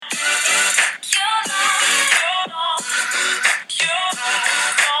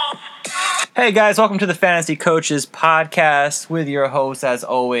Hey guys, welcome to the Fantasy Coaches Podcast with your host, as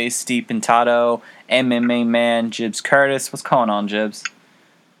always, Steve Pintato, MMA man, Jibs Curtis. What's going on, Jibs?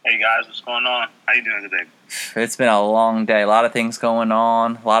 Hey guys, what's going on? How you doing today? It's been a long day. A lot of things going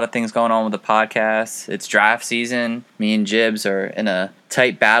on. A lot of things going on with the podcast. It's draft season. Me and Jibs are in a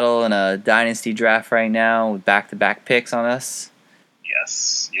tight battle in a dynasty draft right now with back-to-back picks on us.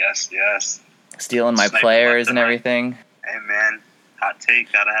 Yes. Stealing my players and everything. Hey man, hot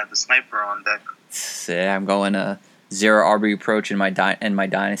take. Gotta have the sniper on deck. Yeah, I'm going a zero RB approach in my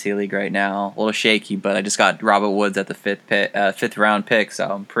dynasty league right now. A little shaky, but I just got Robert Woods at the fifth round pick, so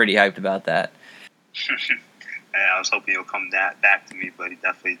I'm pretty hyped about that. I was hoping he'll come back to me, but he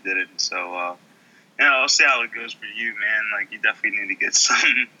definitely didn't. So, I'll see how it goes for you, man. Like, you definitely need to get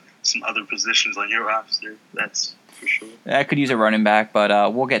some other positions on your roster. That's for sure. I could use a running back,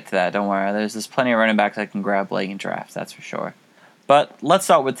 but we'll get to that. Don't worry. There's plenty of running backs I can grab late in drafts. That's for sure. But let's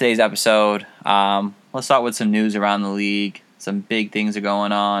start with today's episode. Let's start with some news around the league. Some big things are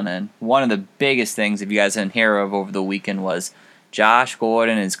going on, and one of the biggest things, if you guys didn't hear of over the weekend, was Josh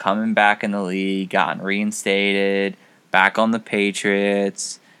Gordon is coming back in the league, gotten reinstated, back on the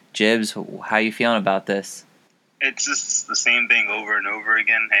Patriots. Jibs, how you feeling about this? It's just the same thing over and over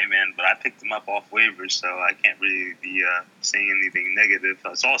again. Hey, man, but I picked him up off waivers, so I can't really be saying anything negative.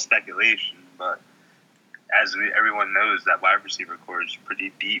 It's all speculation, but as everyone knows, that wide receiver core is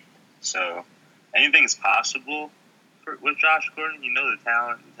pretty deep. So anything's possible with Josh Gordon. You know the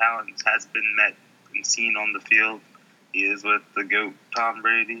talent has been met and seen on the field. He is with the GOAT, Tom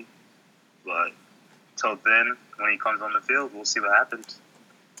Brady. But till then, when he comes on the field, we'll see what happens.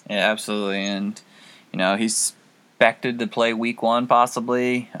 Yeah, absolutely. And, he's expected to play week 1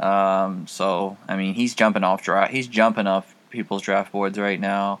 possibly. So, I mean, he's jumping off people's draft boards right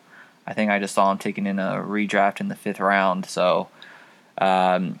now. I think I just saw him taking in a redraft in the 5th round. So,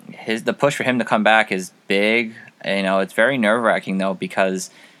 the push for him to come back is big. It's very nerve-wracking, though, because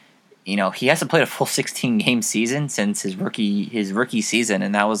he hasn't played a full 16-game season since his rookie season,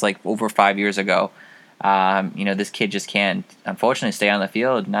 and that was like over 5 years ago. This kid just can't, unfortunately, stay on the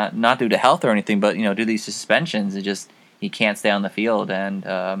field, not due to health or anything, but due to these suspensions, he can't stay on the field,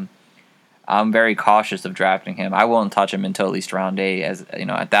 and I'm very cautious of drafting him. I won't touch him until at least round 8. As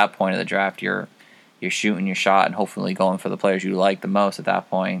at that point of the draft, you're shooting your shot and hopefully going for the players you like the most at that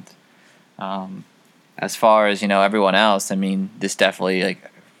point. As far as everyone else, I mean, this definitely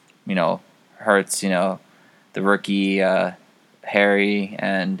hurts the rookie Harry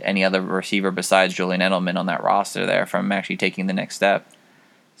and any other receiver besides Julian Edelman on that roster there from actually taking the next step.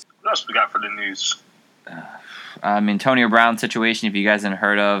 What else we got for the news? Antonio Brown's situation, if you guys haven't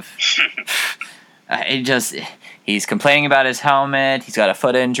heard of, he's complaining about his helmet. He's got a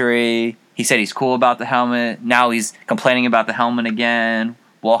foot injury. He said he's cool about the helmet. Now he's complaining about the helmet again.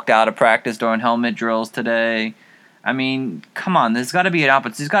 Walked out of practice during helmet drills today. I mean, come on. There's got to be an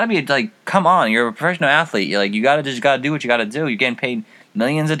opposite. There's got to be come on. You're a professional athlete. You got to do what you got to do. You're getting paid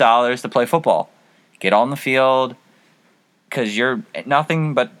millions of dollars to play football. Get on the field, because you're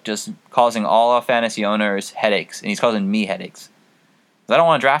nothing but just causing all our fantasy owners headaches, and he's causing me headaches. I don't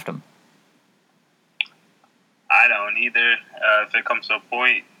want to draft him. I don't either. If it comes to a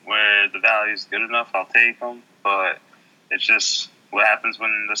point where the value is good enough, I'll take him. But it's just what happens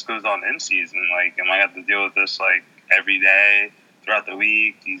when this goes on in season. Am I have to deal with this every day throughout the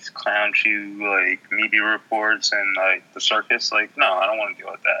week? These clown shoe media reports and the circus. No, I don't want to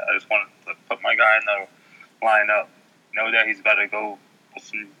deal with that. I just want to put my guy in the lineup, know that he's about to go put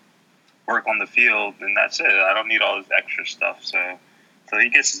some work on the field, and that's it. I don't need all this extra stuff. So he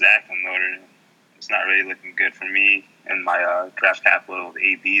gets his act in order. It's not really looking good for me and my draft capital with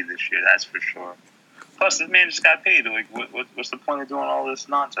AB this year. That's for sure. Plus, this man just got paid. What's the point of doing all this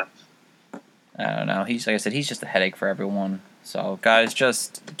nonsense? I don't know. He's, like I said, he's just a headache for everyone. So, guys,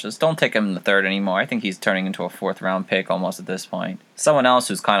 just don't take him in the 3rd anymore. I think he's turning into a 4th round pick almost at this point. Someone else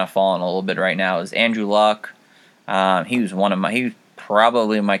who's kind of fallen a little bit right now is Andrew Luck. He was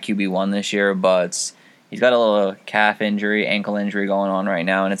probably my QB1 this year, but he's got a little calf injury, ankle injury going on right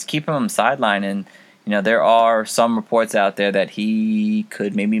now, and it's keeping him sidelined. And there are some reports out there that he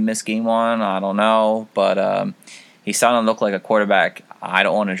could maybe miss game 1. I don't know, but he's starting to look like a quarterback I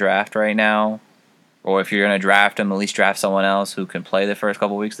don't want to draft right now. Or if you're going to draft him, at least draft someone else who can play the first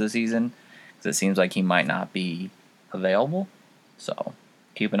couple weeks of the season, because it seems like he might not be available. So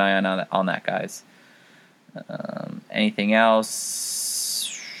keep an eye on that, guys. Anything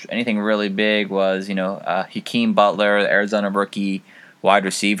else? Anything really big was, Hakeem Butler, the Arizona rookie wide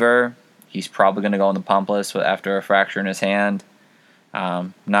receiver. He's probably going to go on the pump list after a fracture in his hand.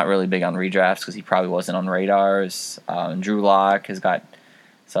 Not really big on redrafts because he probably wasn't on radars. Drew Lock has got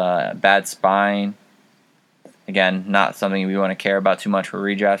It's a bad spine. Again, not something we want to care about too much for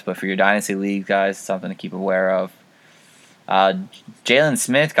redrafts, but for your dynasty league guys, something to keep aware of. Jalen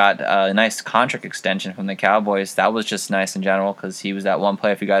Smith got a nice contract extension from the Cowboys. That was just nice in general because he was that one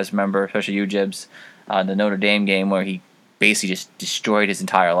play, if you guys remember, especially you, Jibs, the Notre Dame game where he basically just destroyed his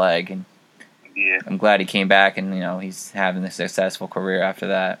entire leg. And yeah, I'm glad he came back, and he's having a successful career after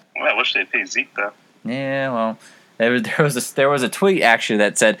that. Well, I wish they paid Zeke though. Yeah, well, there was a tweet actually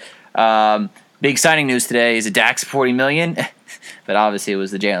that said, "Big signing news today. Is it Dak's $40 million?" But obviously it was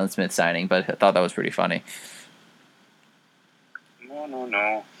the Jalen Smith signing. But I thought that was pretty funny.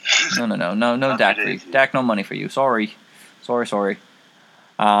 No. No, Dak. Dak, no money for you. Sorry.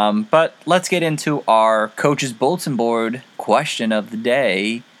 But let's get into our coach's bulletin board question of the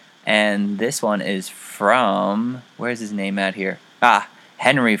day, and this one is from, where's his name at here?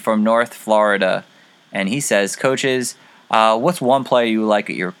 Henry from North Florida, and he says, "Coaches, what's one player you like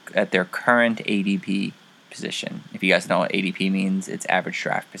at their current ADP position?" If you guys know what ADP means, it's average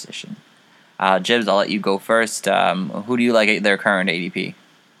draft position. Jibs, I'll let you go first. Who do you like at their current ADP?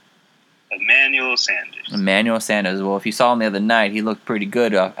 Emmanuel Sanders. Well, if you saw him the other night, he looked pretty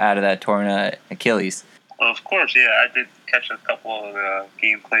good out of that torn Achilles. Well, of course, yeah. I did catch a couple of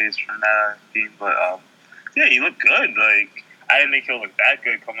game plays from that team, but yeah, he looked good. Like, I didn't think he'll look that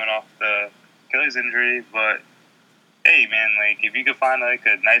good coming off the Achilles injury, but hey, man, like, if you could find like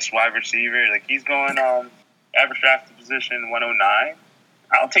a nice wide receiver, like he's going average draft position 109.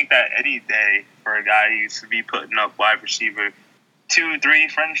 I'll take that any day for a guy who used to be putting up wide receiver 2-3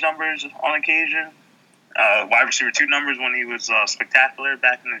 fringe numbers on occasion. Wide receiver 2 numbers when he was spectacular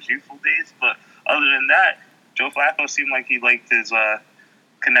back in his youthful days. But other than that, Joe Flacco seemed like he liked his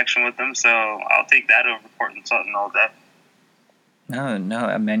connection with him, so I'll take that over Courtland Sutton all day. No,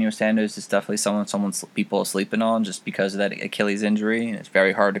 Emmanuel Sanders is definitely someone people are sleeping on just because of that Achilles injury, and it's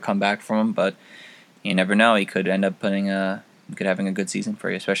very hard to come back from him. But you never know; he could end up having a good season for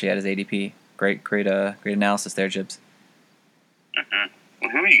you, especially at his ADP. Great analysis there, Jibs. Mm-hmm.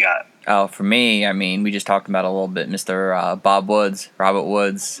 Well, who you got? Oh, for me, I mean, we just talked about a little bit, Mr. Robert Woods.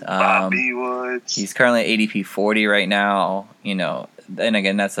 Bobby Woods. He's currently ADP 40 right now. And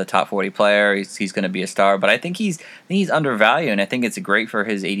again, that's a top 40 player. He's going to be a star, but I think he's undervalued, and I think it's great for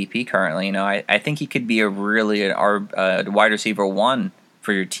his ADP currently. I think he could be a wide receiver 1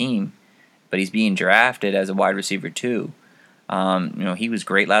 for your team, but he's being drafted as a wide receiver 2. He was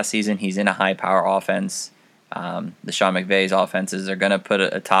great last season. He's in a high power offense. The Sean McVay's offenses are going to put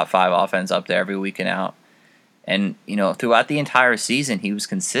a top 5 offense up there every week and out. And, throughout the entire season, he was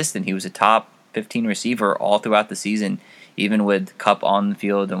consistent. He was a top 15 receiver all throughout the season, even with Kupp on the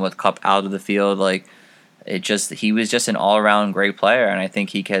field and with Kupp out of the field. He was just an all-around great player, and I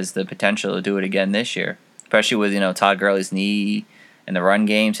think he has the potential to do it again this year, especially with, Todd Gurley's knee and the run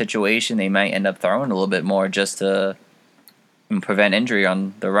game situation. They might end up throwing a little bit more just to prevent injury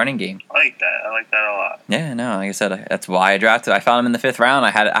on the running game. I like that a lot. Yeah, no, like I said, that's why I drafted. I found him in the 5th round. I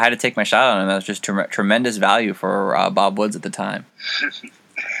had to take my shot on him. That was just tremendous value for Bob Woods at the time.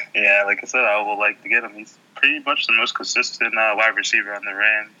 Yeah, like I said, I would like to get him. He's pretty much the most consistent wide receiver on the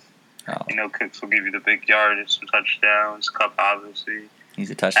Rams. Oh. Cooks will give you the big yardage, some touchdowns. Kupp, obviously,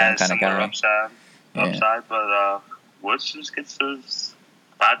 he's a touchdown kind of guy. Upside, but Woods just gets those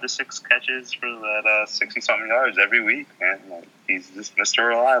 5 to 6 catches for that 60-something yards every week, man. He's just Mr.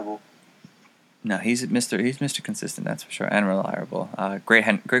 Reliable. No, he's Mr. Consistent, that's for sure, and reliable. Great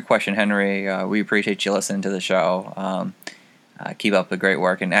question, Henry. We appreciate you listening to the show. Keep up the great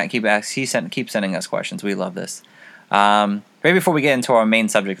work, and keep sending us questions. We love this. Right before we get into our main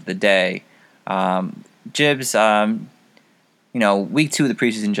subject of the day, Jibs, week 2 of the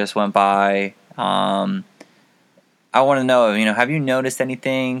preseason just went by. I want to know, have you noticed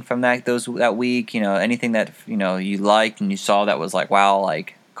anything from that week? Anything that you liked and you saw that was like, wow,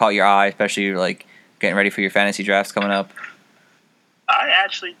 like caught your eye, especially like getting ready for your fantasy drafts coming up? I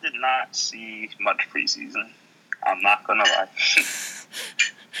actually did not see much preseason. I'm not gonna lie.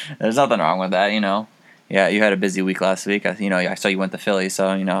 There's nothing wrong with that, Yeah, you had a busy week last week. I saw you went to Philly,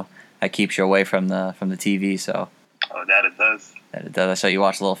 so that keeps you away from the TV. So. Oh, that it does. That it does. I saw you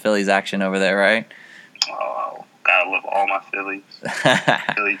watch a little Phillies action over there, right? Oh, gotta love all my Phillies.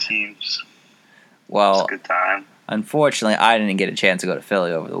 Philly teams. Well, it's a good time. Unfortunately, I didn't get a chance to go to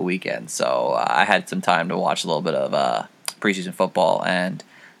Philly over the weekend, so I had some time to watch a little bit of preseason football. And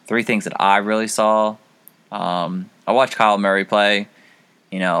 3 things that I really saw. I watched Kyle Murray play.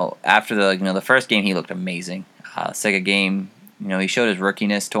 After the first game, he looked amazing. Second game, he showed his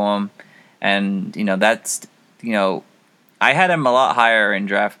rookiness to him, and that's I had him a lot higher in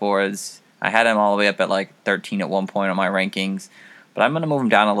draft boards. I had him all the way up at like 13 at one point on my rankings, but I'm going to move him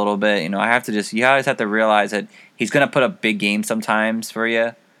down a little bit. You always have to realize that he's going to put up big games sometimes for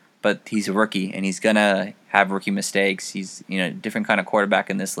you, but he's a rookie, and he's going to have rookie mistakes. He's, a different kind of quarterback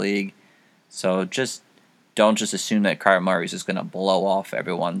in this league. So don't just assume that Kyler Murray's just going to blow off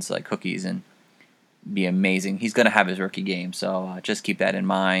everyone's like cookies and be amazing. He's going to have his rookie game, so just keep that in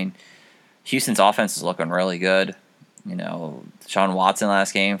mind. Houston's offense is looking really good. Sean Watson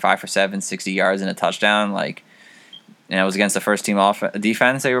last game, 5 for 7, 60 yards and a touchdown. It was against the first team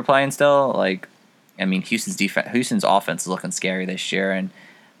defense they were playing still. Houston's offense is looking scary this year, and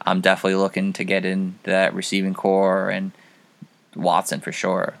I'm definitely looking to get into that receiving core, and Watson for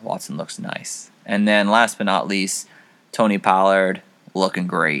sure. Watson looks nice. And then last but not least, Tony Pollard looking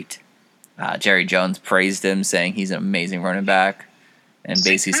great. Jerry Jones praised him, saying he's an amazing running back, and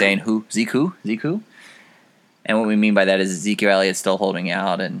basically saying Zeke who? And what we mean by that is Ezekiel Elliott's still holding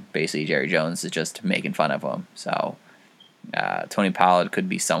out, and basically Jerry Jones is just making fun of him. So Tony Pollard could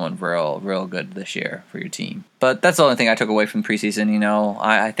be someone real good this year for your team. But that's the only thing I took away from preseason.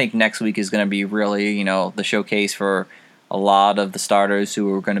 I think next week is going to be really, the showcase for a lot of the starters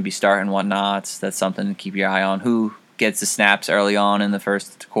who are going to be starting whatnots. That's something to keep your eye on. Who gets the snaps early on in the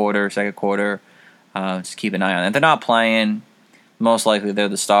first quarter, second quarter. Just keep an eye on it. If they're not playing, most likely they're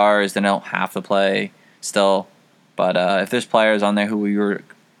the stars. They don't have to play still. But if there's players on there who you're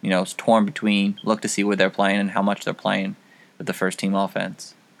torn between, look to see where they're playing and how much they're playing with the first team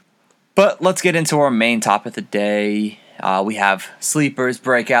offense. But let's get into our main topic of the day. We have sleepers,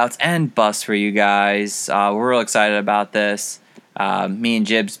 breakouts, and busts for you guys. We're real excited about this. Me and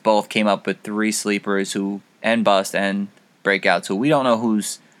Jibs both came up with 3 sleepers and bust and breakouts. So we don't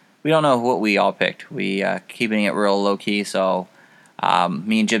know what we all picked. We keeping it real low key. So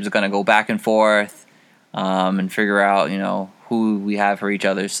me and Jibs are gonna go back and forth and figure out who we have for each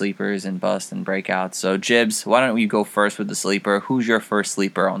other's sleepers and bust and breakouts. So Jibs, why don't you go first with the sleeper? Who's your first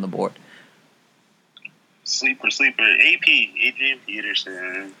sleeper on the board? Sleeper, Adrian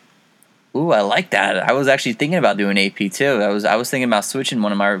Peterson. Ooh, I like that. I was actually thinking about doing AP too. I was thinking about switching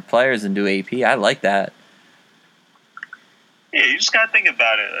one of my players and do AP. I like that. Yeah, you just gotta think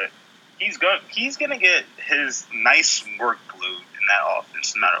about it. He's gonna get his nice workload in that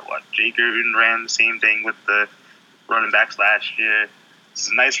offense no matter what. Jake Gruden ran the same thing with the running backs last year. It's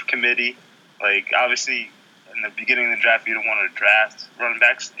a nice committee. Obviously, in the beginning of the draft, you don't want to draft running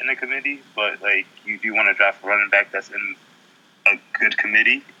backs in a committee, but you do want to draft a running back that's in a good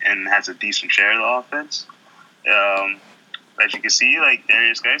committee and has a decent share of the offense. As you can see,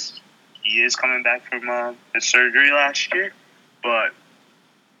 Darius Geis, he is coming back from his surgery last year, but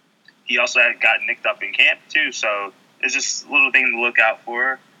he also got nicked up in camp too, so it's just a little thing to look out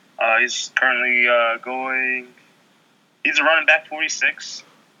for. He's currently he's a running back 46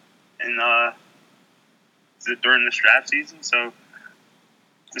 during this draft season, so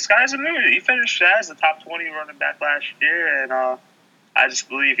this guy's a mover. He finished as a top 20 running back last year, and I just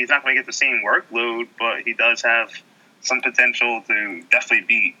believe he's not going to get the same workload, but he does have some potential to definitely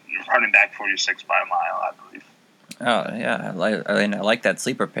beat running back 46 by a mile, I believe. Oh yeah, I like that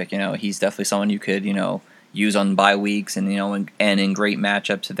sleeper pick. He's definitely someone you could use on bye weeks and and in great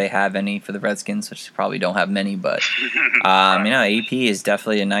matchups if they have any for the Redskins, which they probably don't have many. But AP is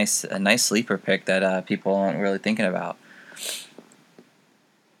definitely a nice sleeper pick that people aren't really thinking about.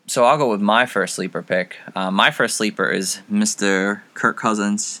 So I'll go with my first sleeper pick. My first sleeper is Mr. Kirk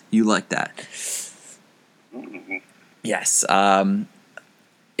Cousins. You like that? Yes.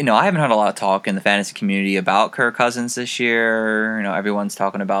 I haven't had a lot of talk in the fantasy community about Kirk Cousins this year. Everyone's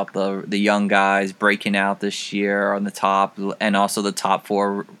talking about the young guys breaking out this year on the top, and also the top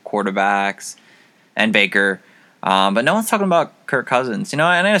 4 quarterbacks and Baker. But no one's talking about Kirk Cousins. And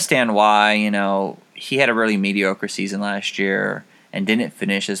I understand why. He had a really mediocre season last year and didn't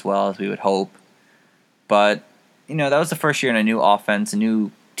finish as well as we would hope. But that was the first year in a new offense, a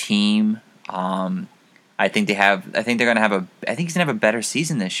new team. I think he's gonna have a better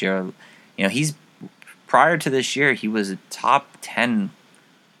season this year. He's prior to this year, he was a top 10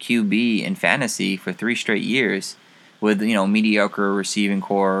 QB in fantasy for 3 straight years with mediocre receiving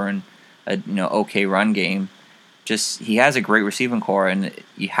core and a okay run game. Just he has a great receiving core, and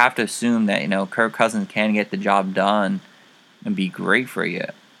you have to assume that Kirk Cousins can get the job done and be great for you.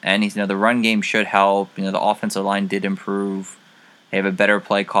 And the run game should help. The offensive line did improve. They have a better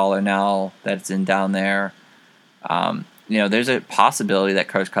play caller now that's down there. There's a possibility that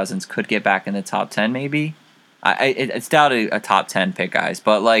Kirk Cousins could get back in the top 10 maybe. It's doubted a top 10 pick, guys,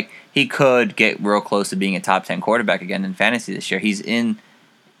 but he could get real close to being a top 10 quarterback again in fantasy this year. He's in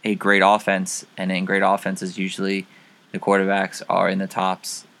a great offense, and in great offenses, usually the quarterbacks are in the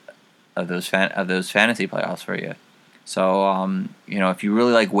tops of those fantasy playoffs for you. So, if you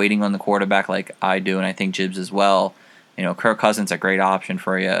really like waiting on the quarterback like I do, and I think Jibs as well, Kirk Cousins a great option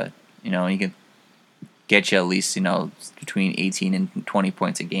for you. He can get you at least, between 18 and 20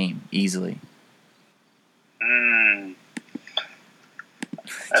 points a game easily.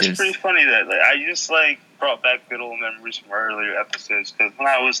 That's pretty funny that I just brought back good old memories from earlier episodes, because when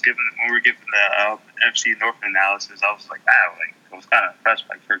we were giving the NFC North analysis, I was I was kind of impressed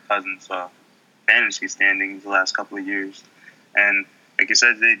by Kirk Cousins' fantasy standings the last couple of years, and like you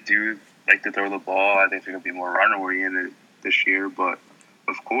said, they do like to throw the ball. I think they're gonna be more run oriented this year, but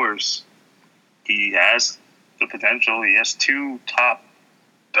of course, he has the potential. He has 2 top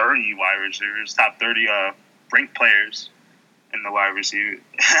 30 wide receivers, top 30 ranked players in the wide receiver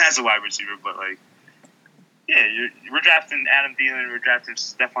as a wide receiver, but we're drafting Adam Thielen, we're drafting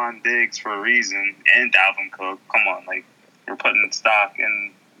Stephon Diggs for a reason, and Dalvin Cook. Come on, we're putting stock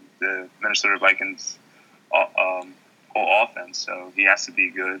in the Minnesota Vikings whole offense, so he has to be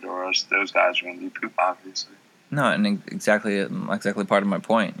good, or else those guys are going to be poop, obviously. No, and exactly part of my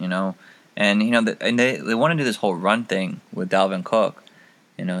point, and and they want to do this whole run thing with Dalvin Cook.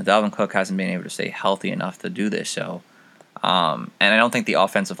 Dalvin Cook hasn't been able to stay healthy enough to do this, so. And I don't think the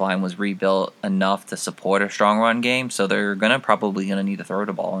offensive line was rebuilt enough to support a strong run game, so they're probably gonna need to throw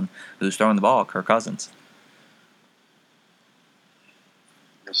the ball. And who's throwing the ball? Kirk Cousins.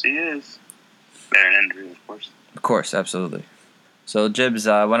 Yes, he is. Better injury, of course. Of course, absolutely. So, Jibs,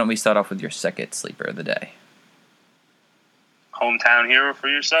 why don't we start off with your second sleeper of the day? Hometown hero for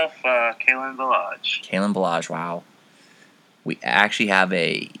yourself, Kalen Ballage. Kalen Ballage, wow. We actually have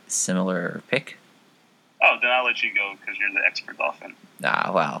a similar pick. Oh, then I'll let you go because you're the expert Dolphin.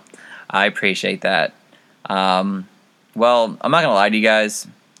 Wow. I appreciate that. Well, I'm not gonna lie to you guys.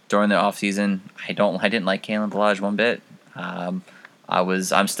 During the off season, I didn't like Kalen Ballage one bit. I'm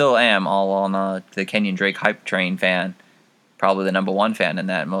still all on the Kenyon Drake hype train fan. Probably the number one fan in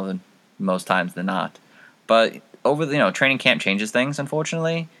that most times than not. But over the training camp changes things,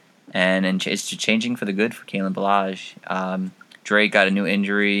 unfortunately, and it's changing for the good for Kalen Ballage. Drake got a new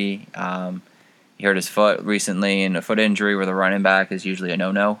injury. He hurt his foot recently, and a foot injury with a running back is usually a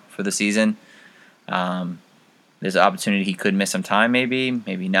no-no for the season. There's an opportunity he could miss some time,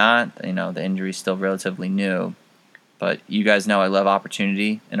 maybe not. The injury's still relatively new. But you guys know I love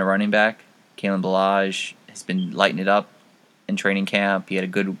opportunity in a running back. Kalen Ballage has been lighting it up in training camp. He had a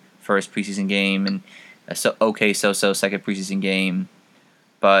good first preseason game and a so-so second preseason game.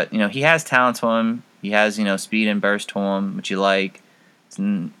 But, he has talent to him. He has, speed and burst to him, which you like.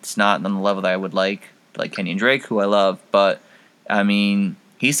 It's not on the level that I would like Kenyon Drake, who I love, but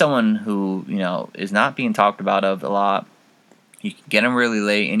he's someone who is not being talked about a lot. You can get him really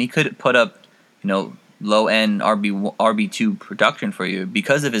late, and he could put up low end RB2 production for you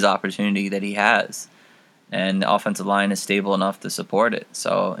because of his opportunity that he has, and the offensive line is stable enough to support it.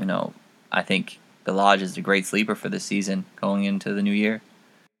 So I think the Lodge is a great sleeper for this season going into the new year.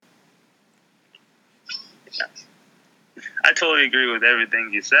 I totally agree with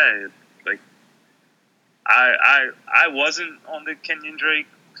everything you said. I wasn't on the Kenyon Drake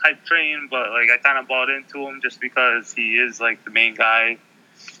hype train, but I kind of bought into him just because he is the main guy,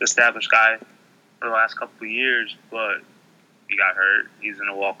 the established guy for the last couple of years. But he got hurt. He's in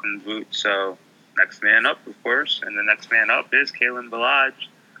a walking boot. So next man up, of course, and the next man up is Kalen Ballage.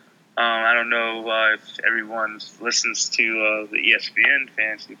 I don't know if everyone listens to the ESPN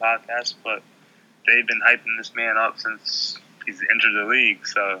fantasy podcast, but they've been hyping this man up since he's entered the league.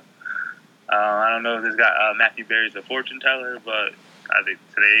 So I don't know if this guy Matthew Berry's a fortune teller, but I think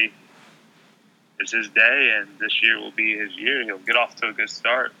today is his day, and this year will be his year. He'll get off to a good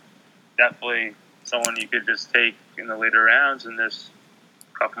start. Definitely someone you could just take in the later rounds and just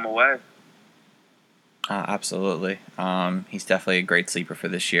cuff him away. Absolutely. He's definitely a great sleeper for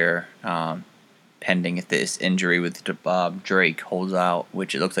this year, pending if this injury with Drake holds out,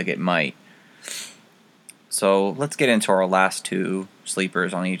 which it looks like it might. So let's get into our last two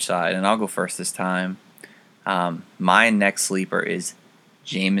sleepers on each side, and I'll go first this time. My next sleeper is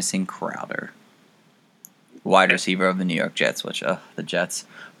Jamison Crowder, wide receiver of the New York Jets, which the Jets.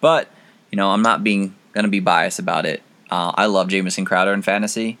 But I'm not going to be biased about it. I love Jamison Crowder in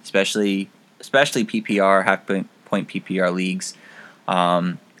fantasy, especially PPR, half-point PPR leagues.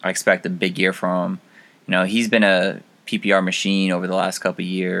 I expect a big year from him. He's been a PPR machine over the last couple of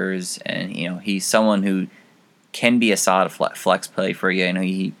years, and he's someone who can be a solid flex play for you.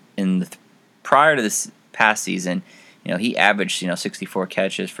 He prior to this past season, he averaged 64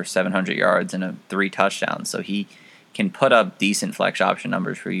 catches for 700 yards and 3 touchdowns. So he can put up decent flex option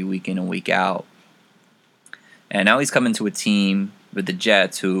numbers for you week in and week out. And now he's coming to a team with the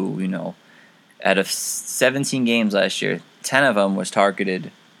Jets who Out of 17 games last year, 10 of them was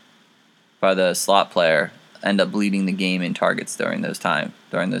targeted by the slot player, end up leading the game in targets during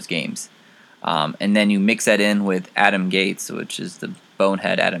those games. And then you mix that in with Adam Gates, which is the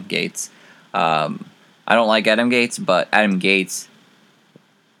bonehead Adam Gates. I don't like Adam Gates, but Adam Gates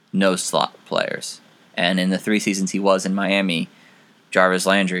knows slot players. And in the 3 seasons he was in Miami, Jarvis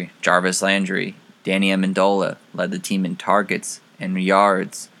Landry, Danny Amendola led the team in targets and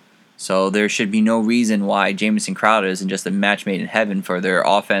yards. So there should be no reason why Jamison Crowder isn't just a match made in heaven for their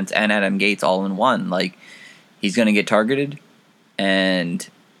offense and Adam Gates all in one. Like, he's going to get targeted, and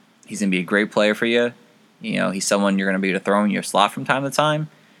he's going to be a great player for you. You know, he's someone you're going to be able to throw in your slot from time to time,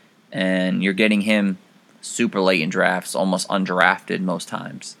 and you're getting him super late in drafts, almost undrafted most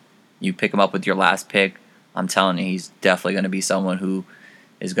times. You pick him up with your last pick, I'm telling you, he's definitely going to be someone who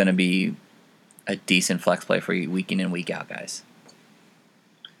is going to be a decent flex play for you week in and week out, guys.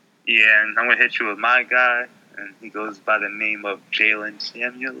 Yeah, and I'm going to hit you with my guy, and he goes by the name of Jalen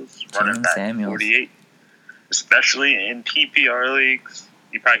Samuels, running back 48. Especially in PPR leagues,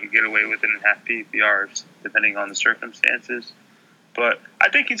 you probably could get away with it in half PPRs, depending on the circumstances. But I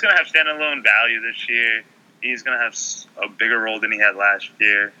think he's going to have standalone value this year. He's going to have a bigger role than he had last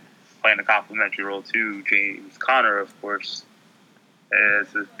year, playing a complementary role to James Conner, of course,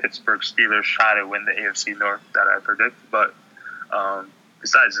 as the Pittsburgh Steelers try to win the AFC North that I predict. But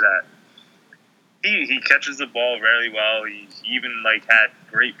besides that, he catches the ball very well. He even had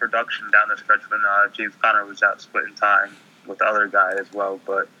great production down the stretch when James Conner was out splitting time with the other guy as well.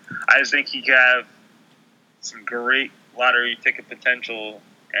 But I just think he could have some great lottery ticket potential,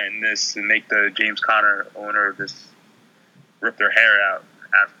 and this to make the James Conner owner of this rip their hair out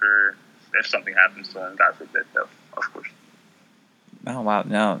after if something happens to him. God forbid, though, of course. Oh wow,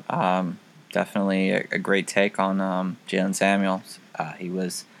 no, definitely a great take on Jalen Samuels. He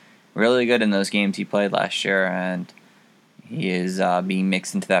was really good in those games he played last year, and he is being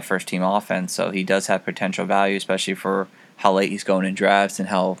mixed into that first team offense. So he does have potential value, especially for how late he's going in drafts and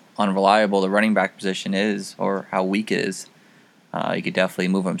how unreliable the running back position is, or how weak it is. He could definitely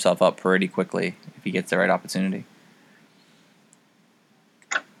move himself up pretty quickly if he gets the right opportunity.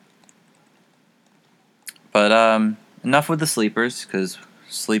 But enough with the sleepers, because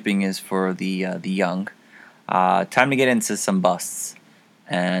sleeping is for the young. Time to get into some busts.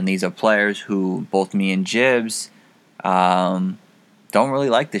 And these are players who both me and Jibs don't really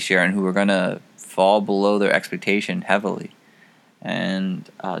like this year and who are going to fall below their expectation heavily. And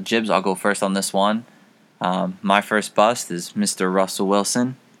Jibs, I'll go first on this one. My first bust is Mr. Russell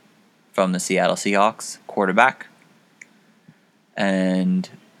Wilson from the Seattle Seahawks, quarterback. And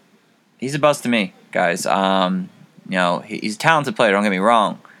he's a bust to me, guys. He's a talented player, don't get me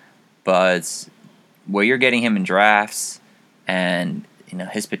wrong. But where you're getting him in drafts and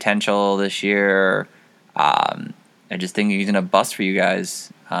his potential this year, I just think he's going to bust for you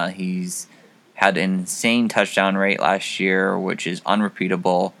guys. He's had an insane touchdown rate last year, which is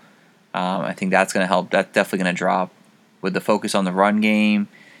unrepeatable. I think that's going to help. That's definitely going to drop. With the focus on the run game,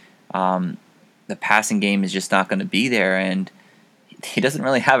 the passing game is just not going to be there, and he doesn't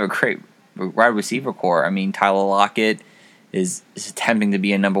really have a great wide receiver core. I mean, Tyler Lockett is attempting to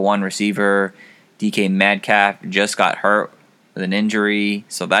be a number one receiver. DK Metcalf just got hurt with an injury,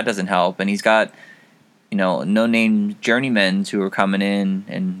 so that doesn't help. And he's got, no-name journeymens who are coming in,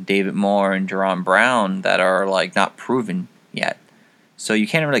 and David Moore and Jerron Brown that are, not proven yet. So you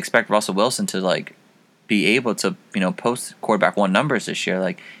can't really expect Russell Wilson to, be able to, post quarterback one numbers this year.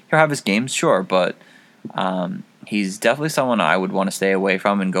 He'll have his games, sure, but he's definitely someone I would want to stay away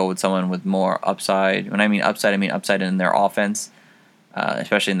from and go with someone with more upside. When I mean upside in their offense.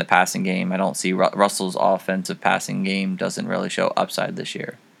 Especially in the passing game. I don't see Russell's offensive passing game doesn't really show upside this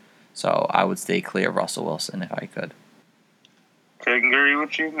year. So I would stay clear of Russell Wilson if I could. Couldn't agree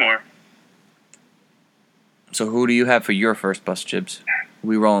with you more. So who do you have for your first bust, Jibs? Who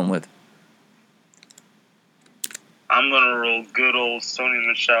we rolling with? I'm going to roll good old Sony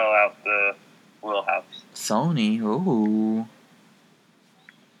Michel out the wheelhouse. Sony? Ooh.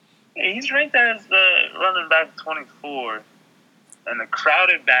 Yeah, he's ranked as the running back 24. And a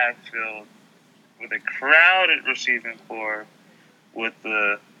crowded backfield with a crowded receiving core with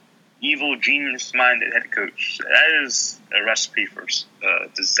the evil genius-minded head coach. That is a recipe for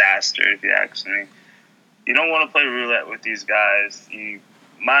disaster, if you ask me. You don't want to play roulette with these guys. You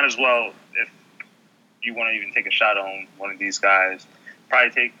might as well, if you want to even take a shot on one of these guys,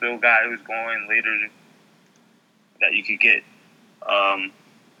 probably take the guy who's going later that you could get.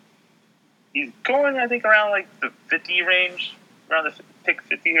 He's going, I think, around the 50 range. Around the pick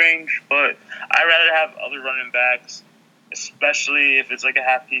 50 range, but I'd rather have other running backs especially if it's like a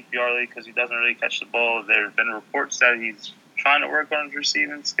half PPR league because he doesn't really catch the ball. There have been reports that he's trying to work on his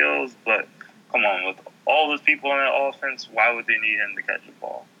receiving skills, but come on, with all those people in the offense, why would they need him to catch the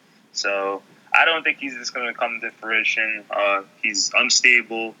ball? So I don't think he's just going to come to fruition. He's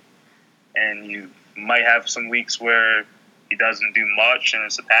unstable, and you might have some weeks where he doesn't do much and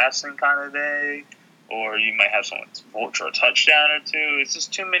it's a passing kind of day, or you might have someone vulture a touchdown or two. It's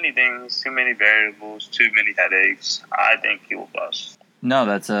just too many things, too many variables, too many headaches. I think he will bust.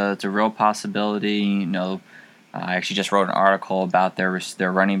 No, it's a real possibility. You know, I actually just wrote an article about their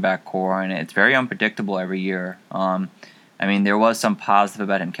running back core, and it's very unpredictable every year. I mean, there was some positive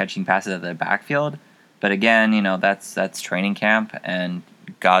about him catching passes at the backfield, but again, you know, that's training camp, and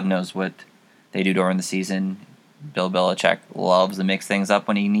God knows what they do during the season. Bill Belichick loves to mix things up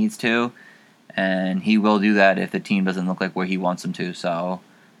when he needs to, and he will do that if the team doesn't look like where he wants them to. So,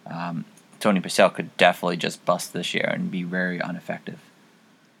 Tony Purcell could definitely just bust this year and be very ineffective.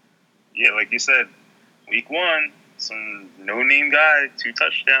 Yeah, like you said, week 1, some no-name guy, 2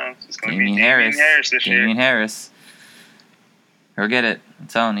 touchdowns. It's going to be Damian Harris this year. Damian Harris. Forget it. I'm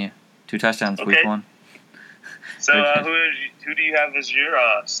telling you. 2 touchdowns week 1. So who do you have as your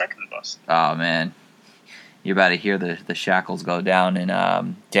second bust? Oh, man. You're about to hear the shackles go down.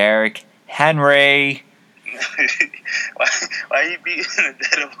 And Derrick Henry. why are you beating a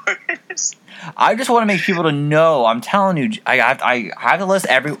dead horse? I just want to make people to know. I'm telling you, I have to list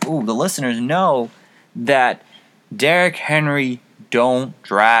the listeners know that Derrick Henry, don't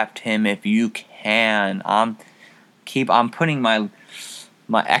draft him if you can. I'm putting my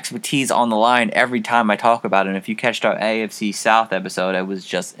expertise on the line every time I talk about it. And if you catched our AFC South episode, it was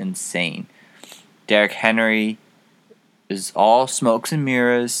just insane. Derrick Henry is all smokes and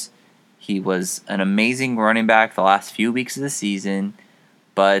mirrors. He was an amazing running back the last few weeks of the season,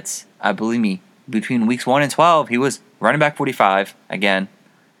 but believe me, between weeks 1 and 12, he was running back 45 again.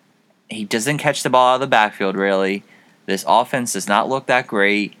 He doesn't catch the ball out of the backfield really. This offense does not look that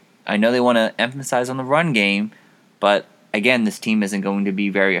great. I know they want to emphasize on the run game, but again, this team isn't going to be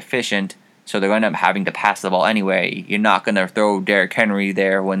very efficient, so they're going to end up having to pass the ball anyway. You're not going to throw Derrick Henry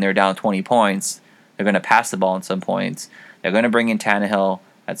there when they're down 20 points. They're going to pass the ball at some points. They're going to bring in Tannehill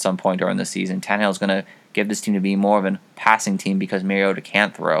at some point during the season. Tannehill's going to give this team to be more of a passing team because Mariota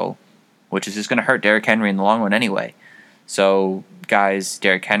can't throw, which is just going to hurt Derrick Henry in the long run anyway. So, guys,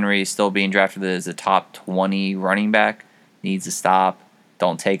 Derrick Henry is still being drafted as a top 20 running back. Needs to stop.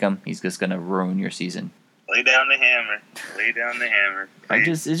 Don't take him. He's just going to ruin your season. Lay down the hammer. Lay down the hammer.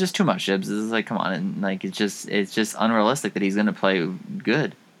 It's just too much, Jibs. It's like, come on, and like it's just unrealistic that he's going to play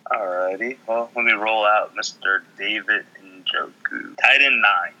good. Alrighty. Well, let me roll out Mr. David Njoku. Tight end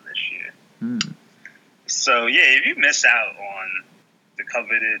 9 this year. So, yeah, if you miss out on the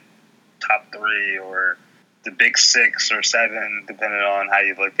coveted top 3 or the big 6 or 7, depending on how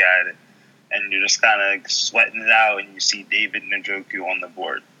you look at it, and you're just kind of sweating it out and you see David Njoku on the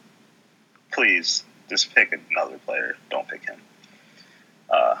board, please just pick another player. Don't pick him.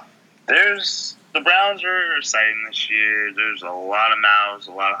 The Browns are exciting this year. There's a lot of mouths,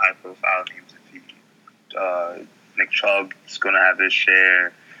 a lot of high-profile names to feed. Nick Chubb is going to have his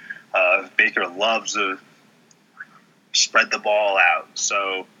share. Baker loves to spread the ball out.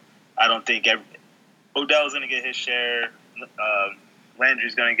 So I don't think Odell's going to get his share.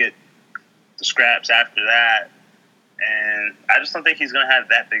 Landry's going to get the scraps after that. And I just don't think he's going to have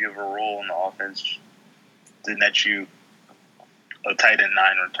that big of a role in the offense to net you a tight end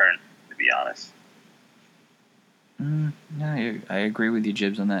 9 return, to be honest. No, I agree with you,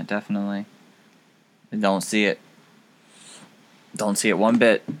 Jibs, on that, definitely. I don't see it. Don't see it one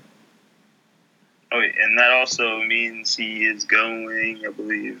bit. Oh, and that also means he is going, I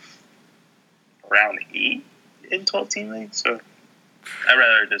believe, around 8 in 12-team leagues. So I'd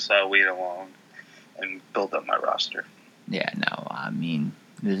rather just wait along and build up my roster. Yeah, no, I mean,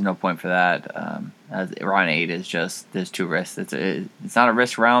 there's no point for that. Round 8 is just, there's 2 risks. It's not a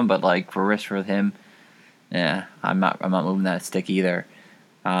risk round, but like for risk for him, yeah, I'm not moving that stick either.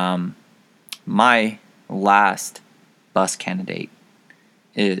 My last bust candidate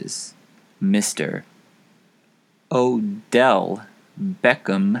is Mr. Odell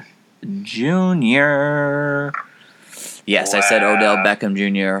Beckham Jr. Yes, wow. I said Odell Beckham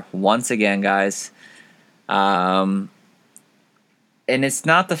Jr. once again, guys. And it's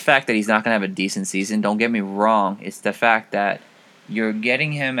not the fact that he's not going to have a decent season. Don't get me wrong. It's the fact that you're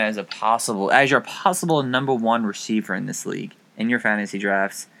getting him as your possible number 1 receiver in this league. In your fantasy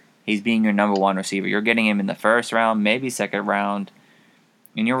drafts, he's being your number 1 receiver. You're getting him in the first round, maybe second round,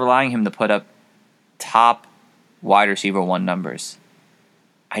 and you're relying him to put up top wide receiver 1 numbers.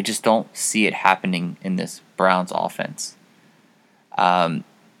 I just don't see it happening in this Browns offense. Um,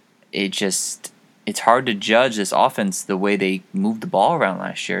 it's hard to judge this offense the way they moved the ball around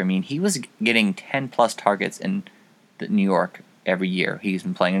last year. I mean, he was getting 10 plus targets in New York every year he's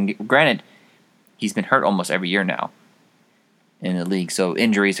been playing. And granted, he's been hurt almost every year now in the league, so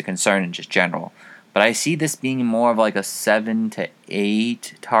injury is a concern in just general. But I see this being more of like a 7 to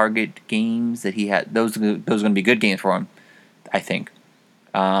 8 target games that he had. Those are going to be good games for him, I think.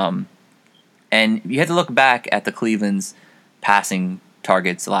 And you have to look back at the Cleveland's passing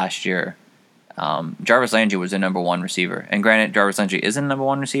targets last year. Jarvis Landry was the number one receiver. And granted, Jarvis Landry isn't a number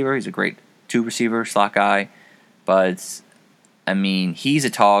one receiver. He's a great 2 receiver, slot guy. But, I mean, he's a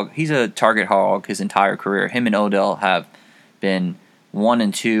target hog his entire career. Him and Odell have been 1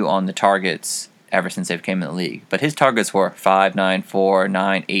 and 2 on the targets ever since they've came in the league. But his targets were 5, 9, 4,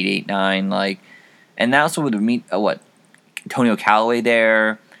 9, 8, 8, 9. And that also would meet, Antonio Callaway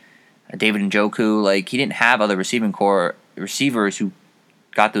there, David Njoku. He didn't have other receiving core receivers who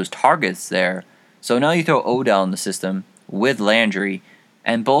got those targets there. So now you throw Odell in the system with Landry,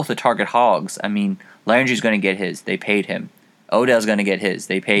 and both the target hogs. I mean, Landry's going to get his. They paid him. Odell's going to get his.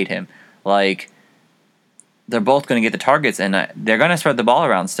 They paid him. They're both going to get the targets, and they're going to spread the ball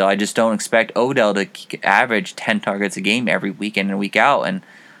around still. I just don't expect Odell to average 10 targets a game every week in and week out, and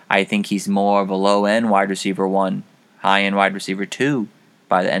I think he's more of a low-end wide receiver 1, high-end wide receiver 2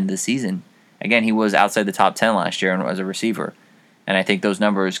 by the end of the season. Again, he was outside the top 10 last year as a receiver, and I think those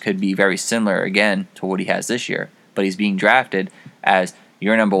numbers could be very similar again to what he has this year. But he's being drafted as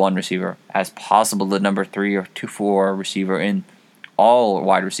your number 1 receiver, as possible the number 3 or 4 receiver in all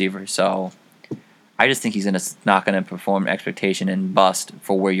wide receivers. So I just think he's not going to perform expectation and bust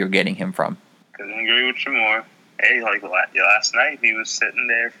for where you're getting him from. Couldn't agree with you more. Hey, last night he was sitting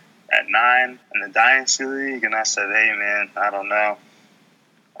there at 9 in the Dynasty League, and I said, hey, man, I don't know.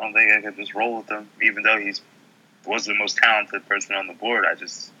 I don't think I could just roll with him, even though he was the most talented person on the board. I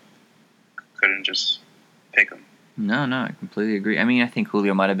just couldn't just pick him. No, I completely agree. I mean, I think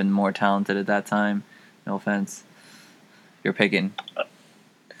Julio might have been more talented at that time. No offense. You're picking.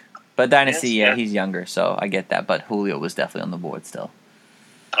 But Dynasty, yes. He's younger, so I get that. But Julio was definitely on the board still.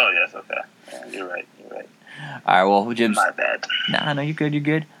 Oh, yes, okay. Yeah, you're right. All right, well, Jim's... My bad. Nah, no, you're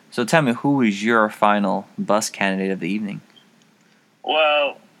good. So tell me, who is your final bust candidate of the evening?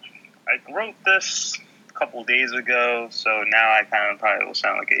 Well, I wrote this a couple days ago, so now I kind of probably will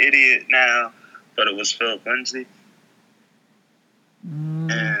sound like an idiot now, but it was Philip Lindsay.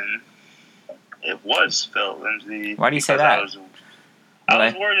 And it was Philip Lindsay. Why do you say that? I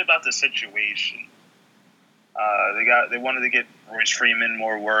was worried about the situation. They wanted to get Royce Freeman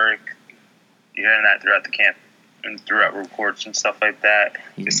more work. You're hearing that throughout the camp and throughout reports and stuff like that.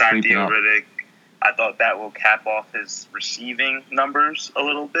 They signed Theo Riddick. I thought that will cap off his receiving numbers a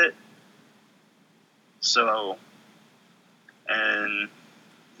little bit. So, and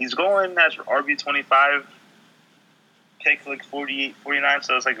he's going as RB25, pick 48, 49,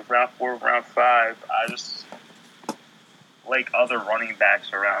 so it's round 4, round 5. I just like other running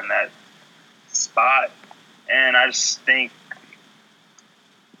backs around that spot, and I just think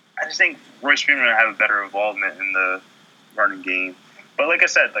Royce Freeman will have a better involvement in the running game. But like I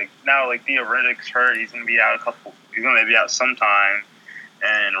said, now Theo Riddick's hurt, he's gonna be out sometime,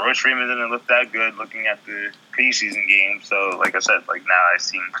 and Royce Freeman didn't look that good looking at the preseason game. So like I said, now I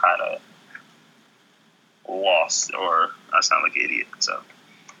seem kind of lost, or I sound like an idiot. So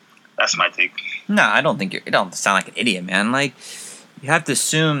that's my take. No, I don't think you don't sound like an idiot, man. You have to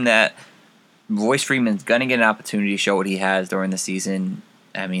assume that Royce Freeman's gonna get an opportunity to show what he has during the season.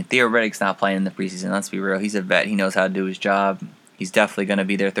 I mean, Theo Riddick's not playing in the preseason. Let's be real. He's a vet. He knows how to do his job. He's definitely going to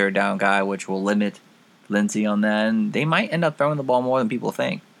be their third down guy, which will limit Lindsay on that. And they might end up throwing the ball more than people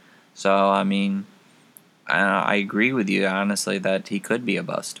think. So, I mean, I agree with you, honestly, that he could be a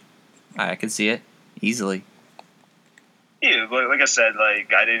bust. I could see it easily. Yeah, but like I said, I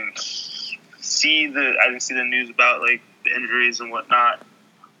didn't see the news about the injuries and whatnot,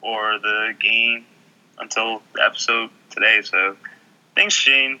 or the game until the episode today. So things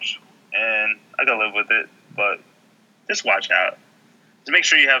change, and I gotta live with it. But just watch out. Just make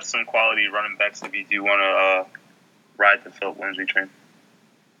sure you have some quality running backs if you do want to ride the Philip Lindsay train.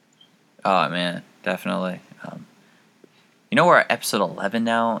 Oh man, definitely. We're at episode 11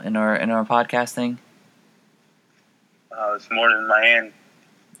 now in our podcasting. It's more than my hand.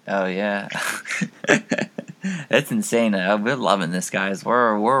 Oh yeah, that's insane. We're loving this, guys.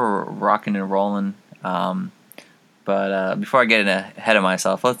 We're rocking and rolling. But before I get ahead of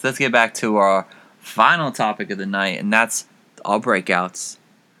myself, let's get back to our final topic of the night, and that's our breakouts.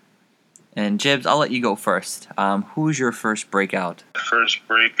 And Jibs, I'll let you go first. Who's your first breakout? The first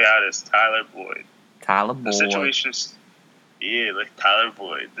breakout is Tyler Boyd. Tyler Boyd. Yeah, like Tyler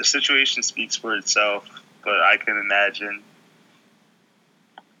Boyd. The situation speaks for itself, but I can imagine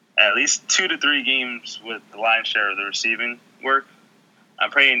at least 2 to 3 games with the lion's share of the receiving work.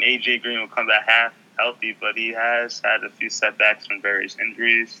 I'm praying AJ Green will come back half healthy, but he has had a few setbacks from various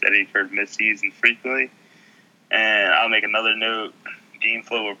injuries that he occurred mid-season frequently. And I'll make another note: game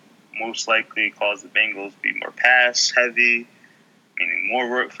flow will most likely cause the Bengals to be more pass-heavy, meaning more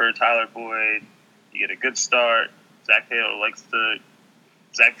work for Tyler Boyd. You get a good start. Zach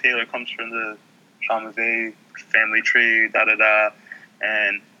Taylor comes from the Sean McVay family tree,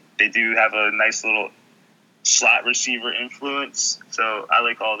 and they do have a nice little slot receiver influence. So I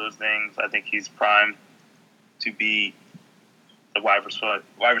like all those things. I think he's primed to be the wide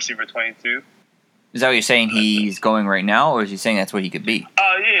receiver 22. Is that what you're saying he's going right now, or is he saying that's what he could be?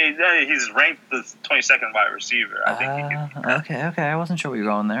 Oh, yeah, he's ranked the 22nd wide receiver. I think he could be. Okay. I wasn't sure where you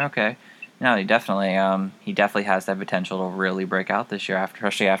were going there. Okay. No, he definitely has that potential to really break out this year,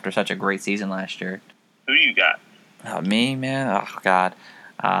 especially after such a great season last year. Who you got? Me, man? Oh, God.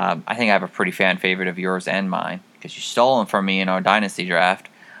 I think I have a pretty fan favorite of yours and mine, because you stole him from me in our Dynasty draft.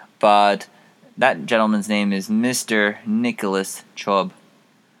 But that gentleman's name is Mr. Nicholas Chubb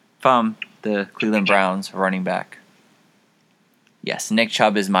from the Cleveland Browns running back. Yes, Nick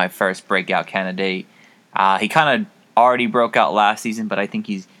Chubb is my first breakout candidate. He kind of already broke out last season, but I think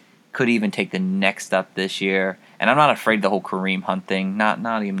he could even take the next step this year. And I'm not afraid of the whole Kareem Hunt thing,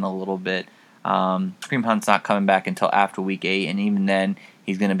 not even a little bit. Kareem Hunt's not coming back until after week 8, and even then,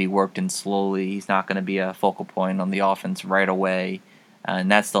 he's going to be worked in slowly. He's not going to be a focal point on the offense right away.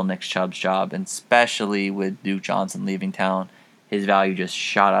 And that's still Nick Chubb's job, and especially with Duke Johnson leaving town, his value just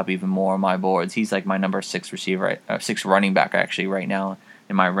shot up even more on my boards. He's like my number 6 receiver, 6 running back actually right now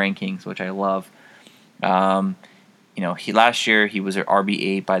in my rankings, which I love. Last year he was at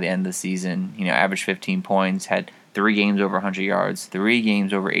RB8 by the end of the season. Averaged 15 points, had 3 games over 100 yards, 3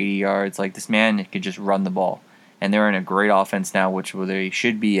 games over 80 yards. Like, this man could just run the ball, and they're in a great offense now, where they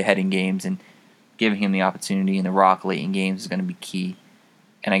should be ahead in games, and giving him the opportunity in the rock late in games is going to be key.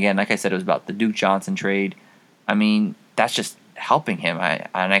 And again, like I said, it was about the Duke Johnson trade. I mean, that's just helping him.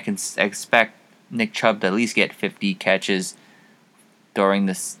 I can expect Nick Chubb to at least get 50 catches during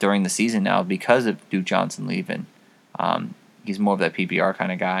the season now because of Duke Johnson leaving. He's more of that PPR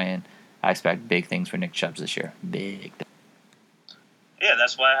kind of guy, and I expect big things for Nick Chubb this year. Big. Yeah,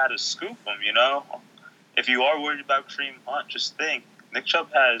 that's why I had to scoop him. If you are worried about Kareem Hunt, just think Nick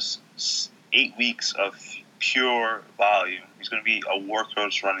Chubb has 8 weeks of pure volume. He's going to be a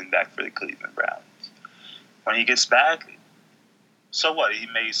workhorse running back for the Cleveland Browns. When he gets back, so what? He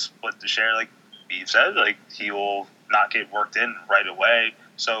may split the share, like Steve said. Like, he will not get worked in right away.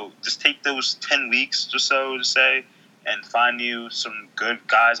 So just take those 10 weeks or so to say, and find you some good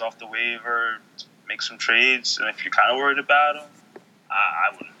guys off the waiver, make some trades. And if you're kind of worried about him, I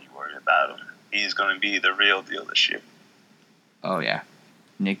wouldn't be worried about him. He's going to be the real deal this year. Oh, yeah.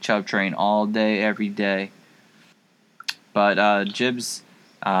 Nick Chubb train all day, every day. But, Jibs,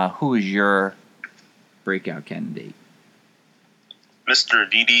 who is your breakout candidate? Mr.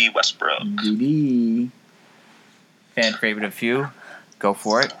 D.D. Westbrook. D.D. Fan favorite of few. Go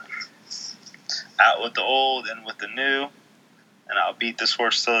for it. Out with the old and with the new. And I'll beat this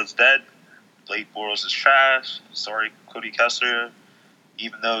horse till it's dead. Blake Bortles is trash. Sorry, Cody Kessler.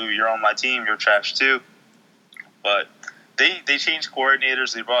 Even though you're on my team, you're trash too. But they changed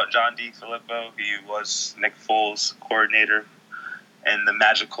coordinators. They brought John DeFilippo. He was Nick Foles' coordinator in the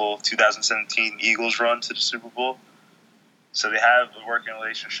magical 2017 Eagles run to the Super Bowl. So they have a working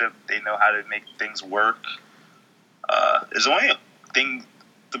relationship. They know how to make things work. There's only a thing.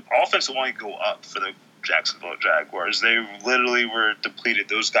 The offense will only go up for the Jacksonville Jaguars. They literally were depleted.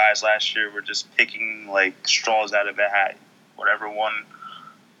 Those guys last year were just picking like straws out of a hat. Whatever one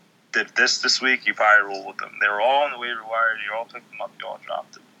did this week, you probably roll with them. They were all on the waiver wire. You all picked them up. You all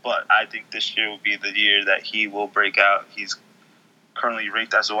dropped them. But I think this year will be the year that he will break out. He's currently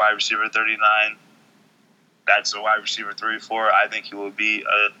ranked as a wide receiver 39. That's a wide receiver 3-4. I think he will be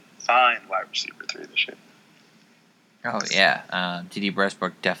a fine wide receiver 3 this year. Oh, yeah. D.D.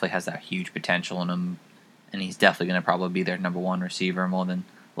 Westbrook definitely has that huge potential in him, and he's definitely going to probably be their number 1 receiver more than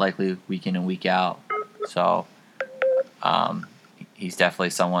likely week in and week out. So he's definitely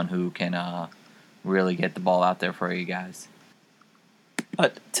someone who can really get the ball out there for you guys.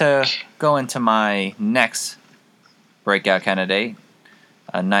 But to go into my next breakout candidate,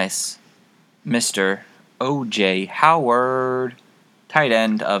 a nice Mr. O.J. Howard, tight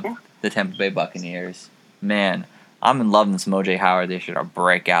end of the Tampa Bay Buccaneers. Man, I'm in love with some O.J. Howard this year, a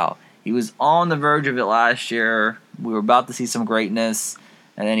breakout. He was on the verge of it last year. We were about to see some greatness,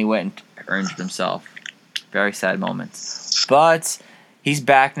 and then he went and earned himself. Very sad moments. But he's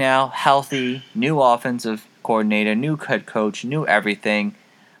back now, healthy, new offensive coordinator, new head coach, new everything.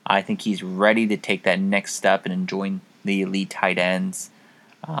 I think he's ready to take that next step and join the elite tight ends.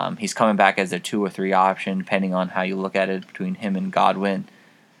 He's coming back as a 2 or 3 option, depending on how you look at it, between him and Godwin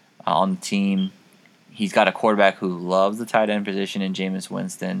on the team. He's got a quarterback who loves the tight end position in Jameis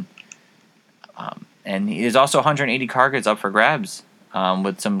Winston. And there's also 180 targets up for grabs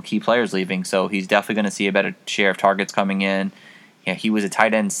with some key players leaving. So he's definitely going to see a better share of targets coming in. Yeah, he was a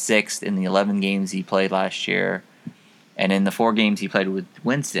tight end 6th in the 11 games he played last year. And in the 4 games he played with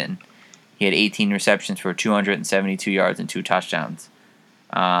Winston, he had 18 receptions for 272 yards and 2 touchdowns.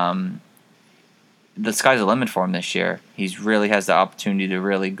 The sky's the limit for him this year. He really has the opportunity to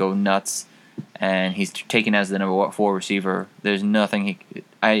really go nuts, and he's taken as the number 4 receiver. There's nothing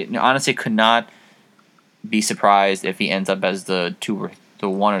I honestly could not be surprised if he ends up as the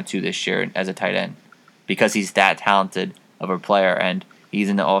 1 or 2 this year as a tight end, because he's that talented of a player, and he's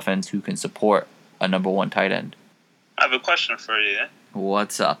in the offense who can support a number 1 tight end. I have a question for you.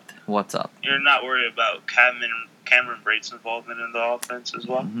 What's up? You're not worried about Cameron Brate's involvement in the offense as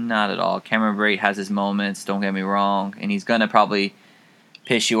well? Not at all. Cameron Brate has his moments, don't get me wrong, and he's going to probably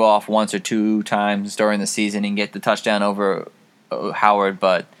piss you off 1 or 2 times during the season and get the touchdown over Howard,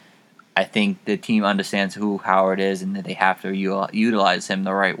 but I think the team understands who Howard is and that they have to utilize him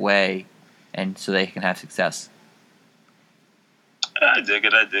the right way, and so they can have success. I dig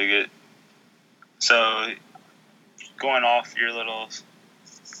it. So, going off your little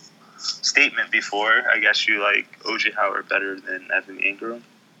statement before, I guess you like O.J. Howard better than Evan Ingram?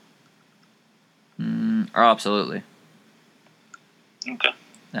 Absolutely. Okay.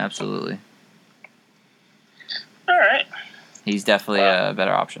 Absolutely. All right. He's definitely a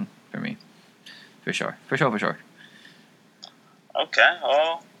better option for me. For sure. Okay.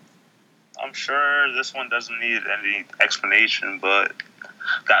 Well, I'm sure this one doesn't need any explanation, but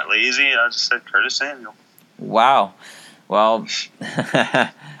got lazy. I just said Curtis Samuel. Wow. Well,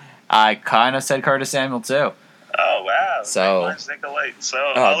 I kind of said Curtis Samuel too. Oh, wow. So, great minds think alike.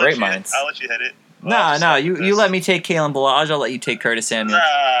 So great minds. I'll let you hit it. No, you let me take Kalen Balaj. I'll let you take Curtis Samuel.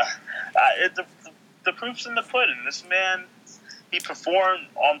 The proof's in the pudding. This man, he performed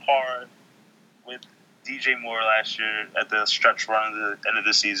on par with DJ Moore last year at the stretch run at the end of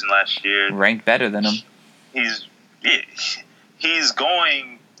the season last year. Ranked better than him. He's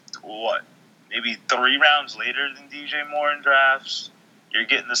going, maybe 3 rounds later than DJ Moore in drafts. You're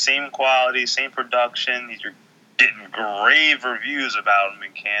getting the same quality, same production. You're getting grave reviews about him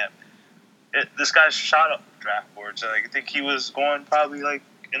in camp. This guy's shot up draft boards. I think he was going probably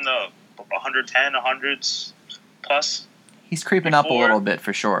in the 110, 100s plus. He's creeping up a little bit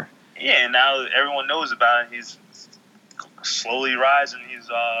for sure. Yeah, and now everyone knows about him. He's slowly rising. He's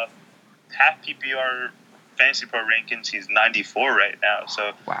half PPR fantasy pro rankings. He's 94 right now.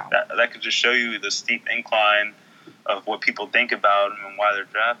 So wow. that could just show you the steep incline of what people think about him and why they're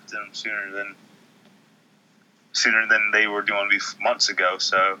drafting him sooner than they were doing months ago.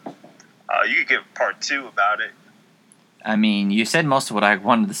 So you could give part 2 about it. I mean, you said most of what I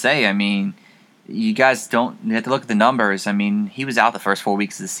wanted to say. I mean, you have to look at the numbers. I mean, he was out the first 4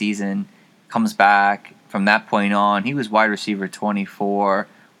 weeks of the season, comes back. From that point on, he was wide receiver 24,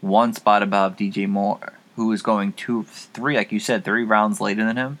 1 spot above DJ Moore, who was going 2, 3, like you said, 3 rounds later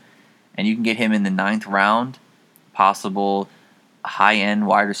than him. And you can get him in the 9th round, possible high-end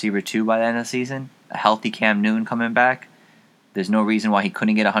wide receiver 2 by the end of the season. A healthy Cam Newton coming back. There's no reason why he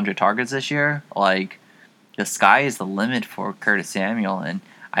couldn't get 100 targets this year. The sky is the limit for Curtis Samuel, and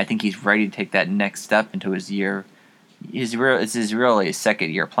I think he's ready to take that next step into his year. This is really his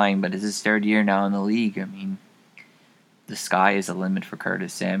 2nd year playing, but it's his 3rd year now in the league. I mean, the sky is the limit for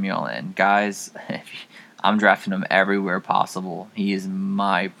Curtis Samuel, and guys, I'm drafting him everywhere possible. He is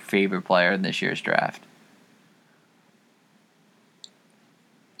my favorite player in this year's draft.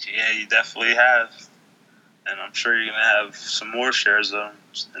 Yeah, you definitely have. And I'm sure you're gonna have some more shares of him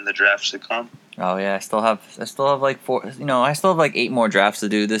in the drafts to come. Oh yeah, I still have like 4. I still have like 8 more drafts to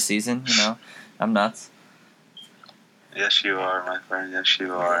do this season. I'm nuts. Yes, you are, my friend. Yes,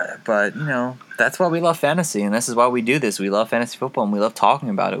 you are. But that's why we love fantasy, and this is why we do this. We love fantasy football, and we love talking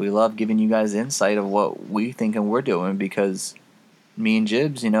about it. We love giving you guys insight of what we think and we're doing, because me and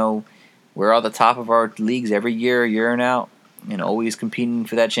Jibs, we're at the top of our leagues every year in out. Always competing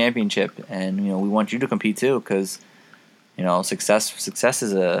for that championship, and we want you to compete too, because success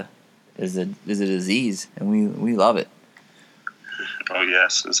is a disease, and we love it. Oh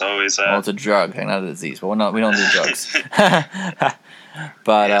yes, it's always well, it's a drug, not a disease, but we don't do drugs. But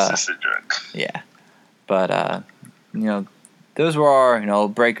yes, it's a drug. Yeah, but those were our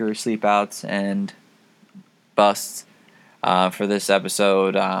breaker sleep outs, and busts for this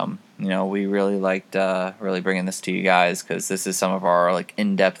episode. We really liked really bringing this to you guys because this is some of our like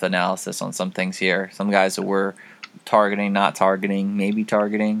in-depth analysis on some things here. Some guys that we're targeting, not targeting, maybe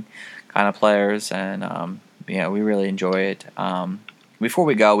targeting kind of players, and we really enjoy it. Before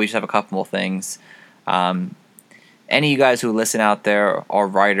we go, we just have a couple more things. Any of you guys who listen out there are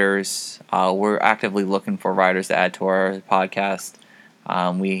writers. We're actively looking for writers to add to our podcast.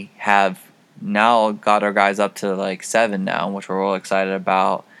 We have now got our guys up to like 7 now, which we're all excited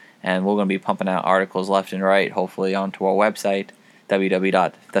about. And we're going to be pumping out articles left and right, hopefully onto our website,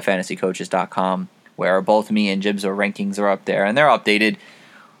 www.thefantasycoaches.com, where both me and Jib's rankings are up there. And they're updated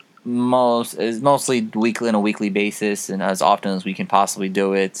mostly weekly on a weekly basis and as often as we can possibly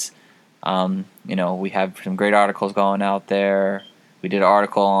do it. We have some great articles going out there. We did an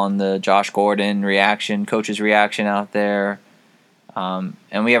article on the Josh Gordon coach's reaction out there.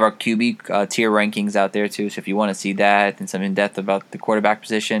 And we have our QB tier rankings out there too. So if you want to see that and some in depth about the quarterback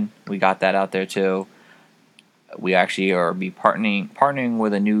position, we got that out there too. We actually are partnering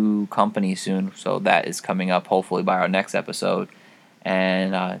with a new company soon, so that is coming up hopefully by our next episode.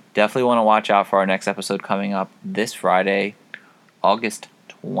 And definitely want to watch out for our next episode coming up this Friday, August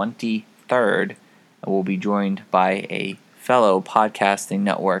 23rd. We'll be joined by a fellow podcasting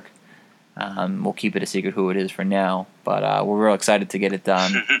network. We'll keep it a secret who it is for now, but we're real excited to get it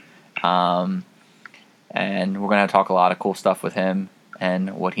done. And we're going to talk a lot of cool stuff with him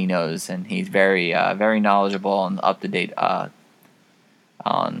and what he knows. And he's very, very knowledgeable and up to date on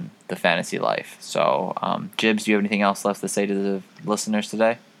the fantasy life. So, Jibs, do you have anything else left to say to the listeners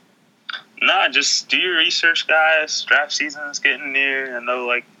today? Nah, just do your research, guys. Draft season is getting near. I know,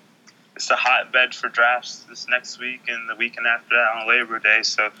 it's a hotbed for drafts this next week and the weekend after that on Labor Day.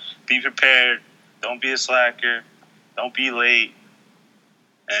 So be prepared. Don't be a slacker. Don't be late.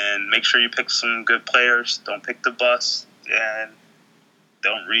 And make sure you pick some good players. Don't pick the bust. And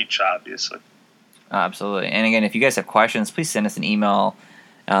don't reach, obviously. Absolutely. And again, if you guys have questions, please send us an email.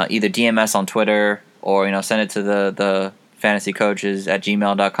 Either DM us on Twitter or send it to the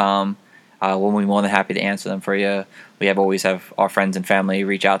fantasycoaches@gmail.com. We'll be more than happy to answer them for you. We always have our friends and family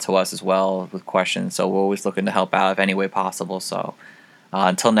reach out to us as well with questions, so we're always looking to help out if any way possible. So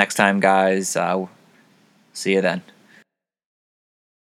until next time, guys, see you then.